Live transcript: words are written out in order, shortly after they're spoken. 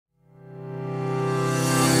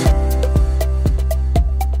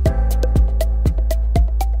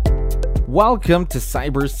Welcome to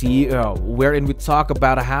CyberCEO, wherein we talk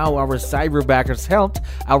about how our cyberbackers helped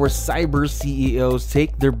our cyber CEOs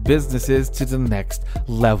take their businesses to the next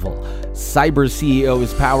level. CyberCEO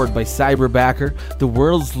is powered by Cyberbacker, the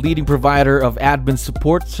world's leading provider of admin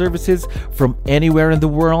support services from anywhere in the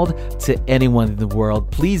world to anyone in the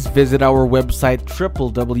world. Please visit our website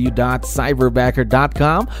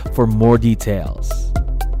www.cyberbacker.com for more details.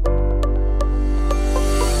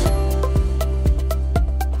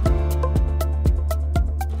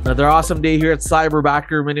 Another awesome day here at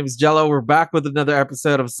Cyberbacker. My name is Jello. We're back with another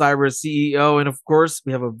episode of Cyber CEO. And of course,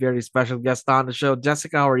 we have a very special guest on the show.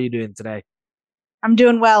 Jessica, how are you doing today? I'm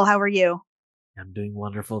doing well. How are you? I'm doing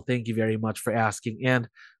wonderful. Thank you very much for asking and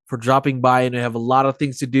for dropping by. And I have a lot of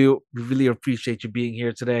things to do. We really appreciate you being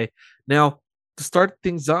here today. Now, to start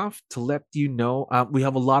things off, to let you know, we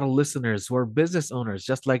have a lot of listeners who are business owners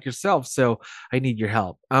just like yourself. So I need your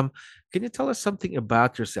help. Can you tell us something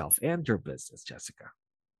about yourself and your business, Jessica?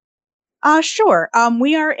 Sure.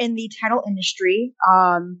 We are in the title industry.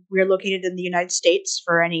 We are located in the United States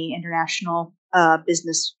for any international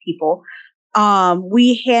business people.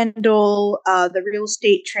 We handle the real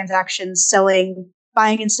estate transactions,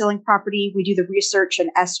 buying and selling property. We do the research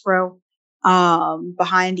and escrow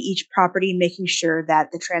behind each property, making sure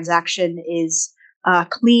that the transaction is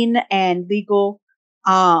clean and legal,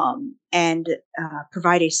 and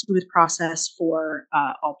provide a smooth process for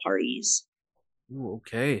all parties. Ooh,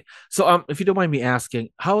 okay. So, if you don't mind me asking,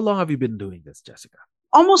 how long have you been doing this, Jessica?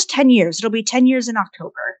 Almost 10 years. It'll be 10 years in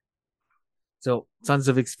October. So, tons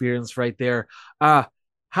of experience right there. How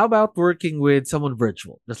about working with someone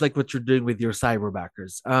virtual, just like what you're doing with your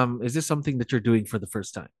cyberbackers? Is this something that you're doing for the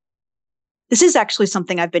first time? This is actually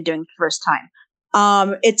something I've been doing for the first time.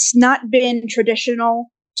 It's not been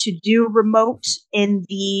traditional to do remote in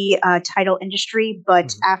the title industry,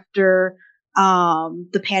 but after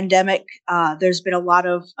the pandemic, there's been a lot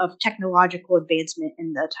of technological advancement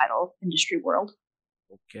in the title industry world.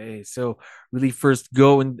 Okay, so really first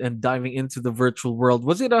go and diving into the virtual world.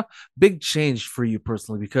 Was it a big change for you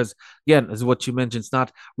personally? Because again, as what you mentioned, it's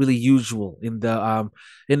not really usual in the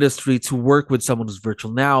industry to work with someone who's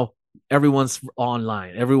virtual. Now everyone's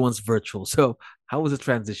online, everyone's virtual. So how was the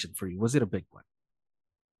transition for you? Was it a big one?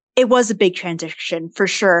 It was a big transition for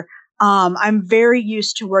sure. I'm very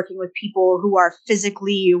used to working with people who are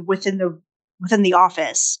physically within the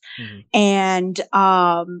office, and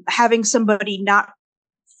having somebody not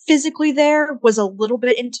physically there was a little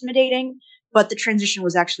bit intimidating, but the transition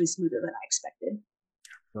was actually smoother than I expected.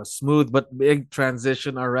 Smooth but big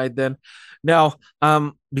transition. All right then. Now,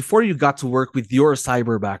 before you got to work with your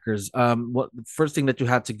cyberbackers, what the first thing that you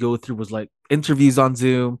had to go through was like interviews on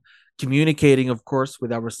Zoom, communicating, of course,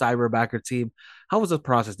 with our cyberbacker team. How was the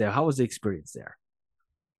process there? How was the experience there?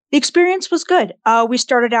 The experience was good. We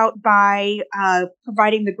started out by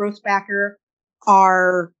providing the growth backer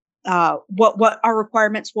our what our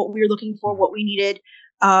requirements, what we were looking for, what we needed,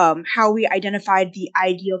 how we identified the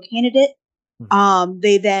ideal candidate.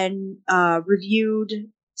 They then reviewed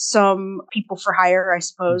some people for hire, I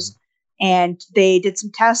suppose, and they did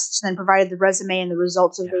some tests, and then provided the resume and the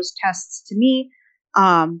results of those tests to me.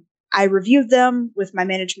 I reviewed them with my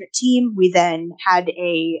management team. We then had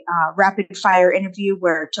a rapid fire interview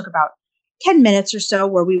where it took about 10 minutes or so,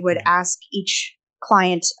 where we would ask each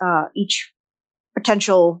client, each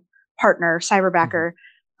potential partner, cyberbacker,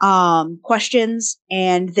 questions,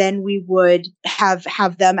 and then we would have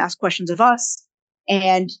them ask questions of us,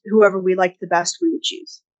 and whoever we liked the best, we would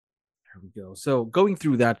choose. There we go. So going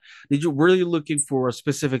through that, were you looking for a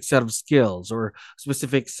specific set of skills or a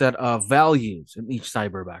specific set of values in each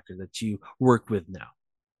cyberbacker that you work with now?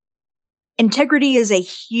 Integrity is a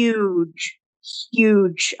huge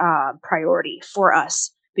priority for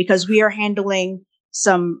us, because we are handling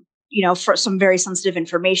for some very sensitive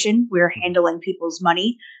information. We're handling people's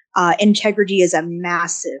money. Integrity is a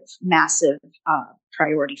massive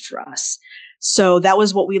priority for us. So that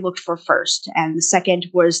was what we looked for first. And the second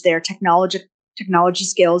was their technology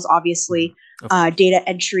skills, obviously, data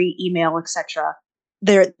entry, email, etc.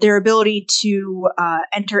 Their ability to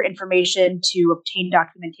enter information, to obtain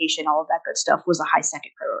documentation, all of that good stuff was a high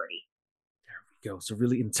second priority. Go. So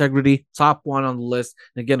really integrity, top one on the list.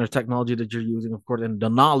 And again, the technology that you're using, of course, and the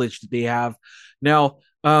knowledge that they have. Now,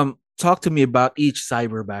 talk to me about each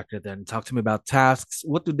cyberbacker then. Talk to me about tasks.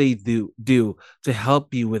 What do they do to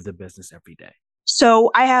help you with the business every day? So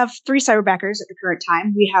I have 3 cyberbackers at the current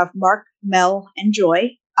time. We have Mark, Mel, and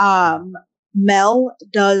Joy. Mel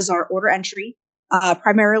does our order entry,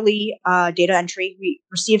 primarily data entry. We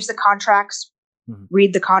receives the contracts,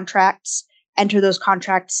 read the contracts, enter those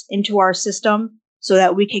contracts into our system, so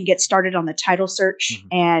that we can get started on the title search Mhm.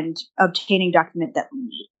 and obtaining document that we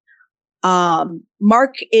need.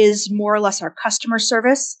 Mark is more or less our customer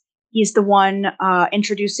service. He's the one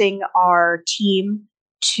introducing our team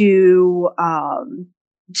to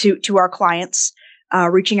our clients,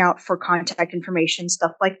 reaching out for contact information,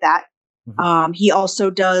 stuff like that. Mhm. He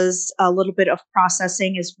also does a little bit of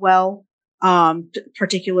processing as well,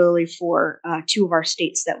 particularly for two of our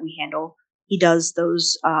states that we handle. He does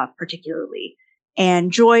those particularly.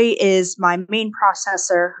 And Joy is my main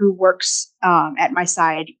processor who works at my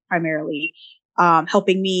side primarily,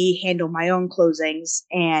 helping me handle my own closings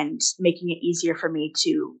and making it easier for me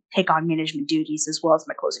to take on management duties as well as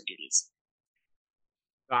my closing duties.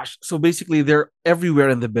 Gosh, so basically they're everywhere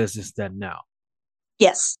in the business then now.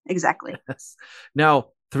 Yes, exactly. Yes. Now,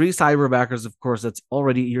 three cyberbackers, of course, that's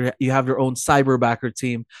already you have your own cyberbacker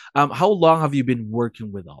team. How long have you been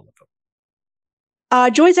working with all of them?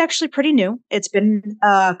 Joy's actually pretty new. It's been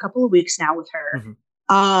a couple of weeks now with her.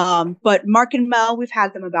 Mhm. But Mark and Mel, we've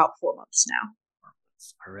had them about 4 months now.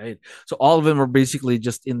 All right. So all of them are basically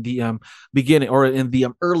just in the beginning or in the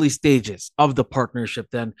early stages of the partnership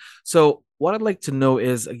then. So what I'd like to know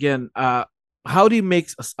is again, how do you make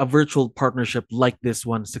a virtual partnership like this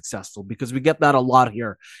one successful? Because we get that a lot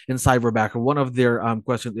here in Cyberbacker. One of their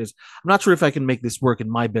questions is, I'm not sure if I can make this work in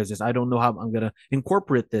my business. I don't know how I'm going to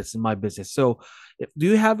incorporate this in my business. So do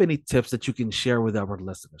you have any tips that you can share with our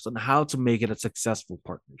listeners on how to make it a successful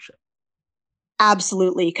partnership?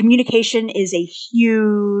 Absolutely. Communication is a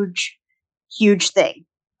huge, huge thing.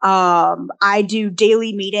 I do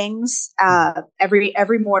daily meetings. Mhm.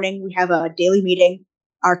 Every morning we have a daily meeting.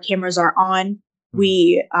 Our cameras are on.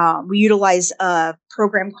 Mhm. We utilize a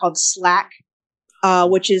program called Slack,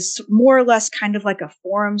 which is more or less kind of like a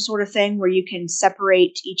forum sort of thing where you can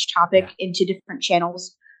separate each topic Yeah. into different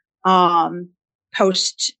channels, um,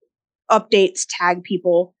 post updates, tag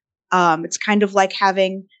people. It's kind of like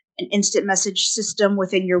having an instant message system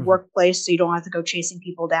within your Mhm. workplace, so you don't have to go chasing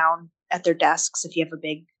people down at their desks if you have a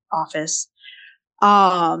big office.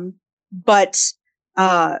 But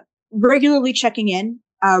uh, regularly checking in,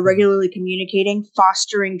 Mhm. regularly communicating,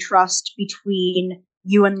 fostering trust between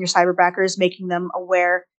you and your cyberbackers, making them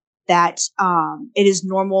aware that it is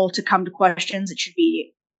normal to come to questions.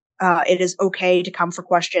 It is okay to come for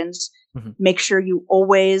questions. Mhm. Make sure you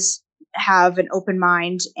always have an open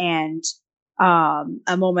mind and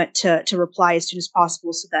a moment to reply as soon as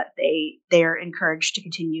possible, so that they are encouraged to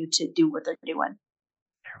continue to do what they're doing.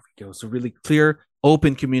 There we go. So really clear,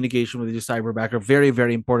 open communication with your cyberbacker, very,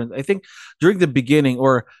 very important. I think during the beginning,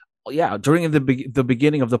 or yeah, during the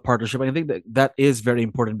beginning of the partnership, I think that that is very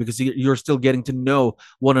important because you're still getting to know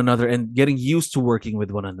one another and getting used to working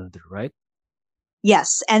with one another, right?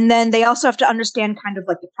 Yes, and then they also have to understand kind of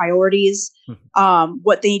like the priorities, Mhm.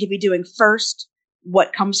 what they need to be doing first,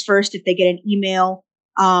 what comes first. If they get an email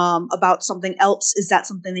about something else, is that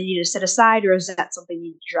something they need to set aside, or is that something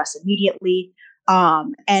you need to address immediately?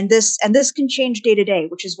 And this can change day to day,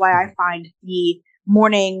 which is why I Mhm. find the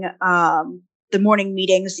morning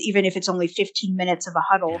meetings, even if it's only 15 minutes of a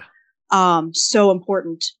huddle, Yeah. so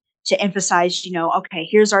important to emphasize. Okay,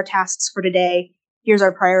 here's our tasks for today. Here's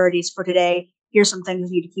our priorities for today. Here's some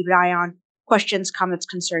things you need to keep an eye on: questions, comments,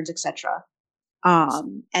 concerns, etc.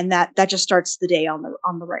 And that just starts the day on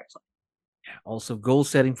the right foot. Also, goal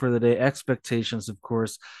setting for the day, expectations, of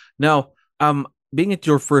course. Now, being it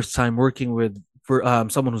your first time working with for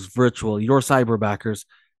someone who's virtual, your cyberbackers,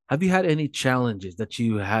 have you had any challenges that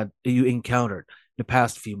you encountered the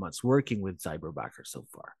past few months working with cyberbackers so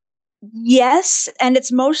far? Yes, and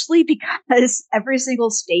it's mostly because every single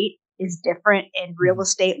state is different in real Mhm.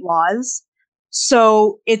 estate laws.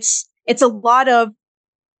 So it's a lot of,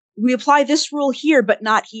 we apply this rule here but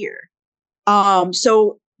not here.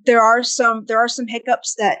 So there are some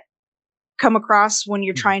hiccups that come across when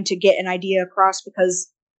you're Mhm. trying to get an idea across,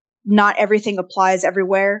 because not everything applies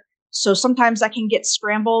everywhere. So sometimes that can get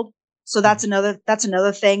scrambled. So Mhm. that's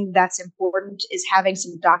another thing that's important, is having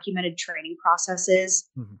some documented training processes.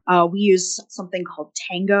 Mhm. We use something called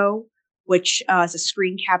Tango, which is a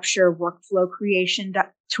screen capture workflow creation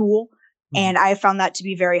tool. Mhm. And I found that to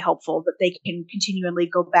be very helpful, that they can continually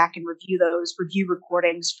go back and review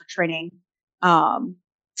recordings for training, um,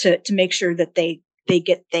 to make sure that they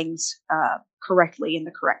get things correctly in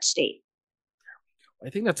the correct state. I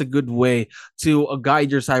think that's a good way to guide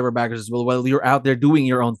your cyberbackers as well while you're out there doing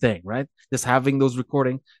your own thing, right? Just having those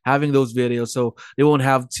recording, having those videos, so they won't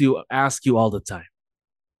have to ask you all the time.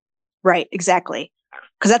 Right, exactly.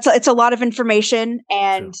 Because it's a lot of information, True,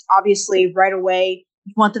 and obviously right away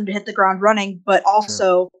you want them to hit the ground running, but true,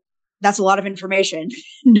 also that's a lot of information.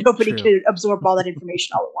 Nobody true. can absorb all that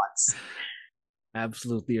information all at once.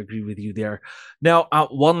 Absolutely agree with you there. Now,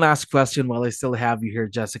 one last question while I still have you here,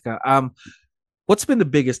 Jessica. What's been the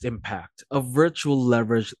biggest impact of virtual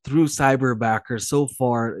leverage through cyberbackers so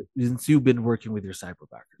far since you've been working with your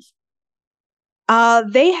cyberbackers?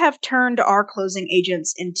 They have turned our closing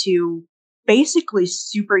agents into basically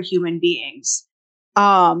superhuman beings.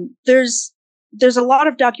 There's a lot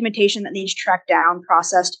of documentation that needs tracked down,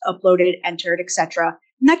 processed, uploaded, entered, etc.,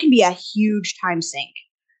 and that can be a huge time sink.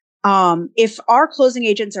 If our closing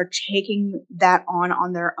agents are taking that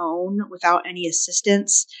on their own without any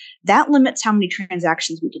assistance, that limits how many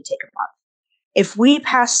transactions we can take a month. If we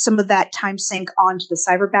pass some of that time sink on to the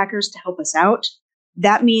cyberbackers to help us out,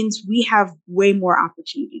 that means we have way more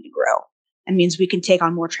opportunity to grow. It means we can take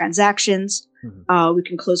on more transactions, we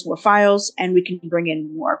can close more files, and we can bring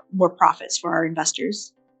in more profits for our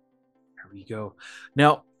investors. There we go.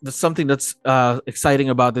 Now, there's something that's exciting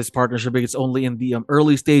about this partnership. It's only in the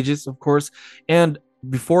early stages, of course. And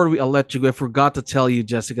before I'll let you go, I forgot to tell you,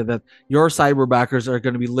 Jessica, that your cyberbackers are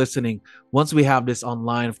going to be listening once we have this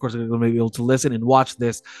online. Of course, they're going to be able to listen and watch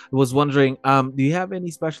this. I was wondering, do you have any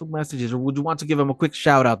special messages, or would you want to give them a quick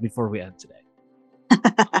shout out before we end today?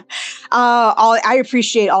 I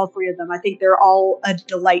appreciate all three of them. I think they're all a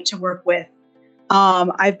delight to work with.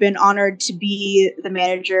 I've been honored to be the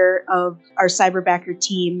manager of our cyberbacker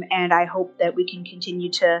team, and I hope that we can continue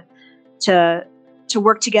to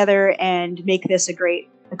work together and make this a great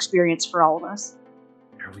experience for all of us.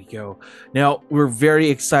 There we go. Now, we're very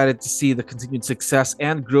excited to see the continued success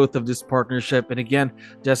and growth of this partnership. And again,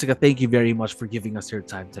 Jessica, thank you very much for giving us your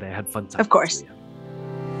time today. I had fun time. Of course.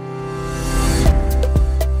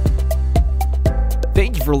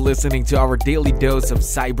 Thank you for listening to our daily dose of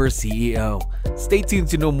Cyber CEO. Stay tuned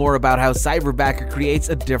to know more about how Cyberbacker creates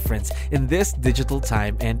a difference in this digital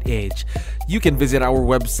time and age. You can visit our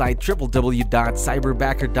website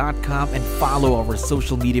www.cyberbacker.com and follow our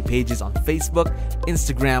social media pages on Facebook,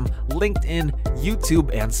 Instagram, LinkedIn,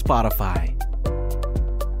 YouTube, and Spotify.